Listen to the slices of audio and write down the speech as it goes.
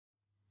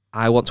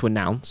I want to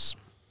announce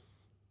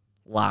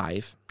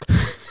live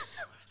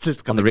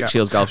on the Rick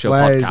Shiels Golf Show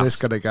Where podcast. is this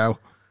going to go?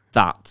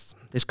 That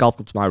this golf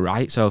club to my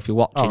right. So if you're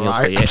watching, you'll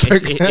see it.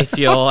 Okay. If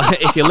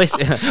you're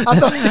listening,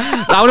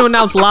 I want to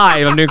announce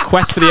live. I'm doing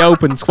Quest for the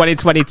Open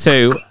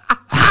 2022.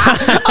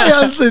 I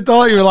honestly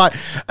thought you were like,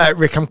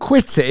 Rick, I'm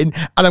quitting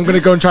and I'm going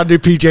to go and try and do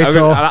PGA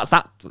Tour.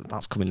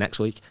 That's coming next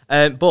week.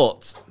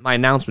 But my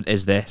announcement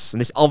is this,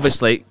 and this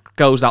obviously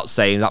goes out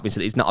saying, that means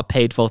that it's not a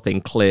paid for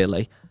thing,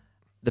 clearly.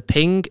 The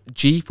Ping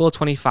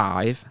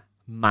G425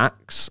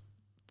 Max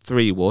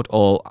 3-wood,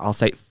 or I'll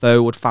say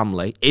 4-wood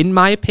family, in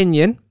my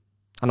opinion,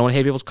 and I want to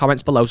hear people's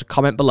comments below, so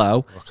comment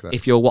below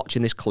if you're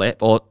watching this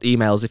clip, or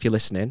emails if you're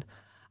listening.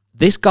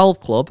 This golf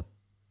club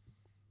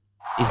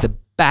is the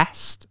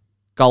best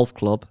golf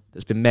club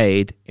that's been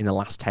made in the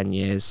last 10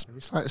 years. Have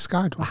you slightly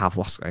skied one? I have,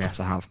 yes,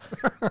 I have.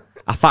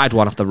 I fired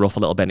one off the rough a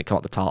little bit and it came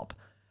out the top.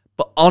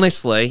 But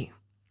honestly,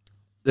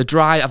 I've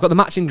got the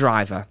matching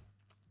driver,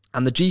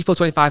 and the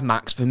G425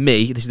 Max, for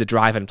me, this is the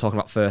driver I'm talking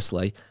about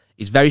firstly,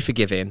 is very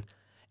forgiving.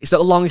 It's not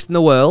the longest in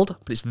the world,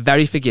 but it's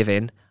very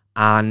forgiving.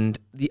 And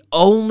the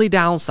only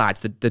downside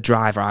to the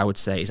driver, I would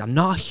say, is I'm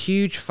not a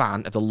huge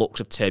fan of the looks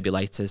of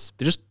turbulators.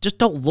 They just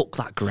don't look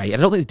that great. I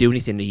don't think they do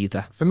anything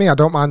either. For me, I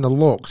don't mind the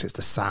looks, it's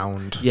the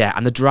sound. Yeah,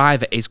 and the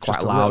driver is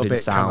quite loud in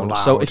sound.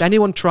 So if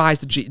anyone tries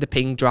the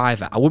Ping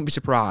driver, I wouldn't be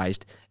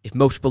surprised if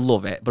most people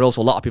love it, but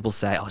also a lot of people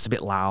say, oh, it's a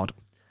bit loud.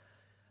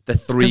 The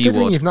 3-wood.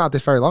 Considering you've not had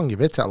this very long, you've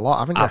hit it a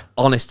lot, haven't you?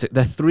 Honest,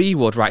 the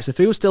 3-wood, right? So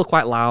 3-wood's still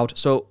quite loud,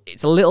 so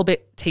it's a little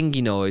bit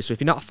tingy noise. So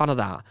if you're not a fan of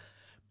that,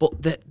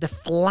 but the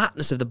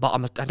flatness of the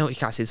bottom, I know you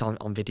can't see this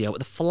on video, but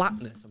the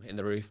flatness, I'm hitting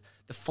the roof,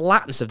 the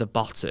flatness of the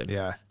bottom.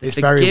 Yeah, it's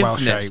very well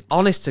shaped.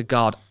 Honest to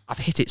God, I've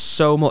hit it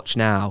so much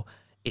now.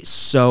 It's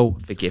so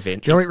forgiving.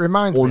 Do you know what it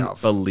reminds me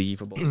of?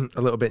 Unbelievable. A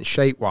little bit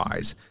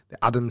shape-wise,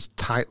 the Adams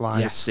tight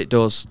lines. Yes, it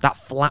does. That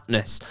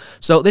flatness.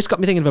 So this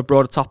got me thinking of a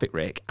broader topic,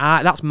 Rick.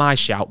 That's my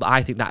shout, that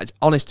I think that is,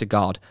 honest to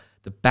God,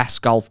 the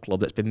best golf club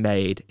that's been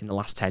made in the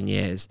last 10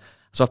 years.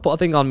 So I've put a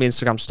thing on my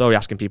Instagram story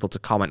asking people to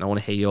comment. I want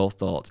to hear your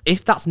thoughts.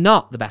 If that's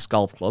not the best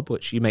golf club,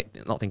 which you may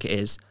not think it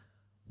is,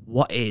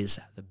 what is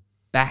the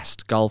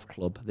best golf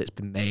club that's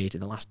been made in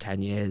the last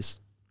 10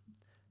 years?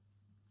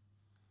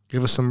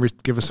 Give us some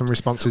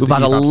responses. We've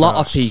had a lot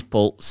of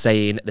people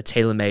saying the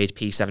TaylorMade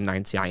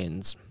P790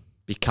 irons,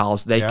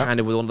 because they kind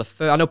of were one of the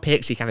first. I know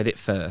PXG kind of did it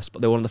first,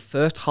 but they were one of the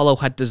first hollow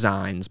head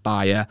designs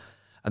by a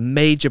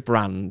major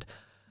brand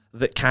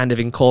that kind of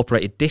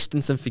incorporated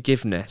distance and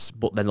forgiveness,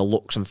 but then the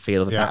looks and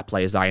feel of the better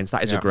players' irons.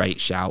 That is a great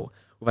shout.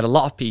 We've had a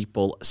lot of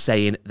people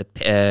saying the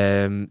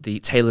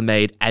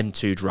TaylorMade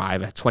M2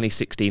 driver,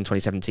 2016,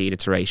 2017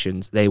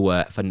 iterations, they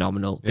were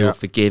phenomenal. They were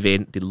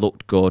forgiving, they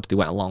looked good, they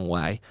went a long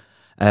way.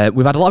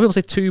 We've had a lot of people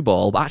say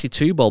 2-ball, but actually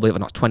 2-ball, believe it or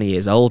not, 20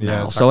 years old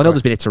now. Exactly. So I know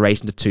there's been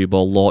iterations of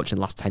 2-ball launched in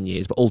the last 10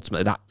 years, but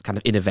ultimately that kind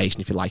of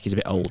innovation, if you like, is a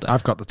bit older.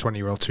 I've got the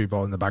 20-year-old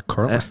 2-ball in the bag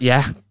currently.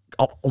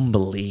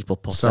 Unbelievable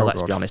putter, So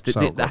let's be honest.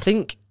 I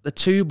think the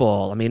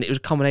 2-ball, I mean, it was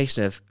a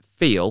combination of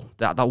feel,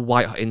 that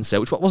white hot insert,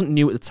 which wasn't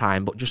new at the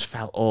time, but just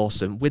felt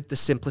awesome. With the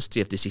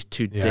simplicity of this, these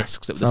two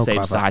discs that were the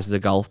same size as a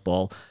golf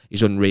ball,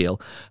 is unreal.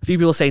 A few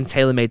people saying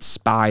TaylorMade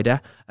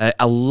Spider.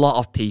 A lot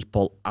of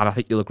people, and I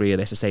think you'll agree with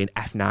this, are saying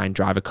F9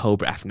 driver,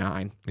 Cobra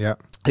F9. Yeah.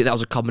 I think that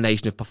was a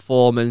combination of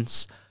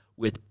performance,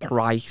 with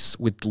price,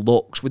 with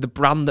looks, with a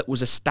brand that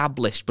was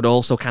established, but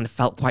also kind of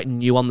felt quite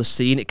new on the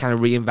scene. It kind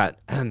of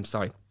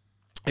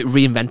it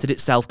reinvented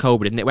itself,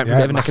 Cobra, didn't it? It went from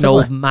a bit of like an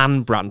old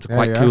man brand to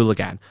quite cool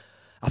again.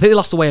 I think they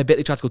lost away a bit.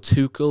 They tried to go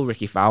too cool,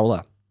 Ricky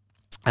Fowler.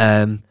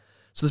 So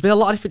there's been a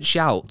lot of different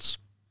shouts.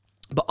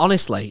 But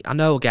honestly, I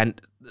know, again,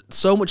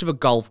 so much of a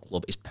golf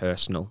club is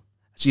personal.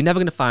 So you're never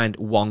going to find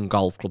one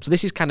golf club. So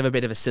this is kind of a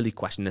bit of a silly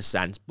question in a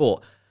sense.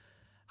 But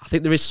I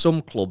think there is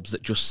some clubs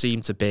that just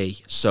seem to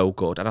be so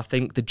good. And I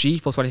think the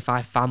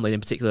G425 family, in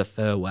particular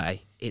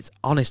Fairway, it's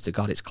honest to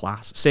God, it's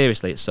class.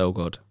 Seriously, it's so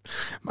good.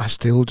 My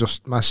stool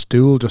just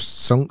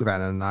sunk then,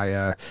 and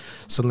I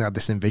suddenly had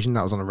this envision that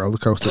I was on a roller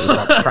coaster that was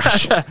about to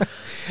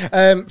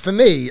crash. For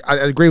me, I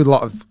agree with a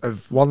lot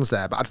of ones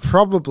there, but I'm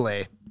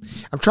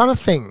trying to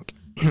think,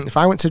 if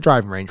I went to a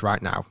driving range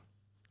right now,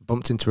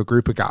 bumped into a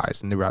group of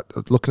guys, and they were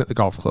looking at the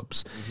golf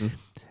clubs,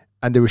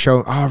 and they were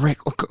showing, oh, Rick,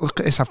 look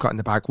at this I've got in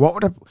the bag. What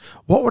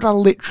would I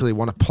literally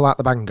want to pull out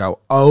the bag and go,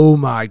 oh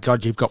my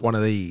God, you've got one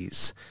of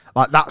these?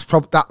 Like, that's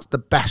the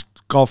best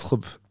golf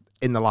club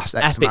in the last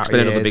X amount of years. Epic's been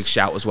another big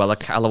shout as well. A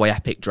Callaway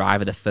Epic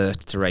driver, the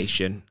first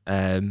iteration.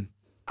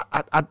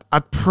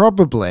 I'd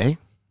probably...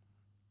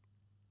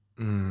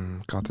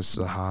 God, this is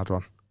a hard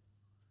one.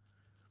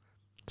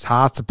 It's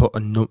hard to put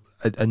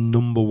a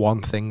number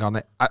one thing on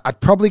it.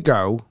 I'd probably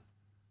go...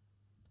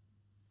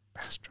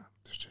 Best driver.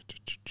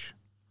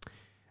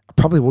 I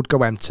probably would go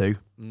M2,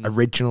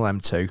 original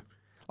M2.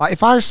 Like,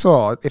 if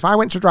I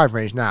went to a driving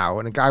range now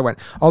and a guy went,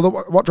 oh,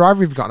 what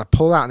driver have you got? And I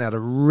pulled out and they had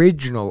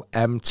original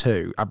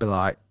M2, I'd be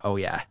like, oh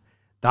yeah,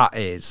 that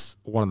is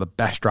one of the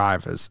best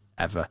drivers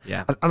ever.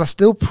 Yeah. And I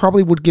still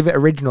probably would give it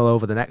original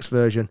over the next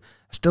version.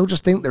 I still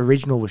just think the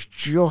original was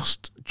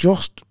just,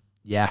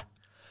 yeah.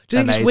 Do Do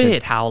you think amazing. it's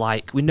weird how,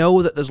 like, we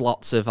know that there's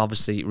lots of,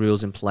 obviously,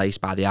 rules in place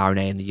by the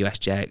RNA and the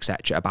USJ,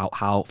 etc., about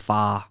how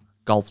far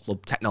golf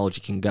club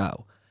technology can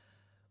go?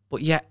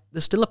 But yet,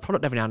 there's still a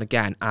product every now and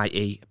again,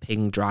 i.e.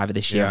 Ping driver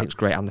this year, I think it's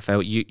great on the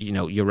phone. You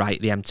know, you're right,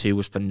 the M2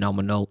 was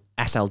phenomenal.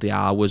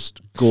 SLDR was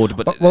good,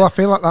 but... Well, I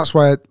feel like that's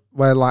where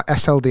like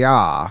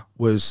SLDR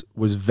was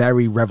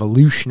very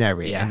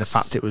revolutionary in the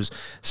fact it was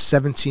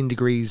 17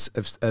 degrees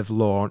of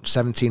launch,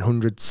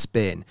 1700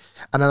 spin,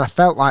 and then I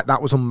felt like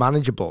that was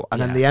unmanageable.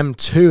 And then the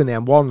M2 and the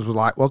M1s was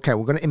like, well, okay,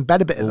 we're going to embed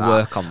a bit of that,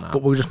 work on that,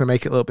 but we're just going to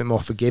make it a little bit more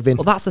forgiving.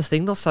 Well, that's the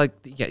thing. That's like,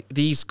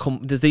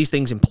 there's these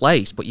things in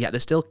place, but yet there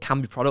still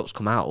can be products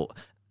come out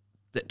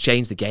that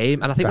change the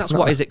game, and I think that's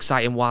what is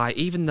exciting. Why,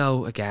 even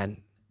though again,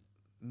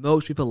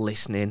 most people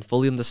listening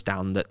fully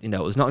understand that, you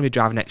know, there's not going to be a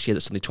driver next year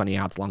that's only 20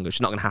 yards longer.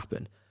 It's not going to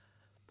happen.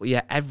 But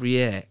yeah, every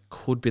year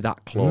could be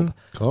that club.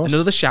 Of course.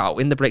 Another shout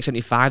in the Break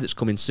 75 that's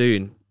coming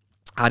soon.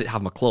 I didn't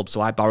have my club,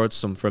 so I borrowed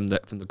some from the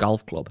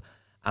golf club,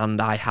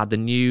 and I had the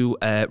new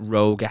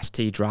Rogue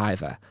ST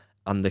driver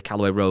and the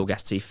Callaway Rogue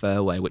ST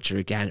Fairway, which are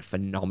again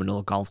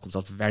phenomenal golf clubs. I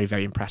was very,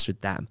 very impressed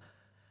with them.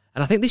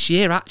 And I think this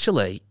year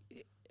actually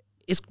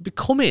is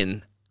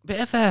becoming a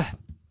bit of a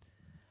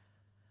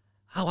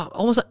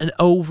almost like an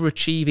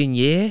overachieving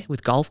year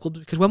with golf clubs,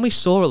 because when we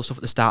saw all the stuff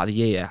at the start of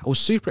the year, I was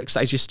super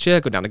excited. Just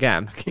chair go down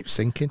again. I keep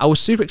sinking. I was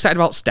super excited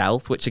about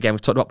Stealth, which again we've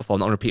talked about before.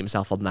 I'm not going to repeat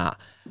myself on that.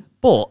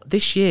 But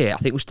this year, I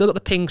think we've still got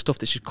the Ping stuff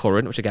that's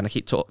current, which again I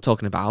keep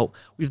talking about.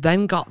 We've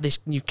then got this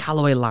new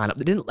Callaway lineup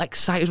that didn't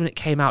excite us when it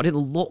came out. It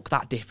didn't look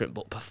that different,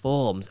 but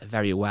performs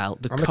very well.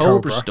 The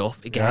Cobra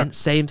stuff, again,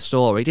 same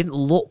story. Didn't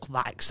look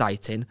that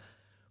exciting,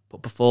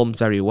 but performs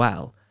very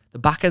well. The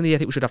back end of the year, I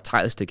think we should have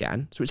Titleist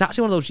again. So it's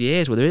actually one of those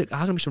years where there are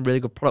going to be some really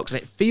good products,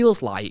 and it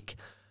feels like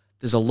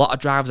there's a lot of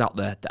drivers out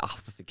there that are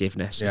after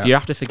forgiveness. If you're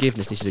after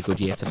forgiveness, this is a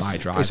good year to buy a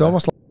driver. It's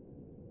almost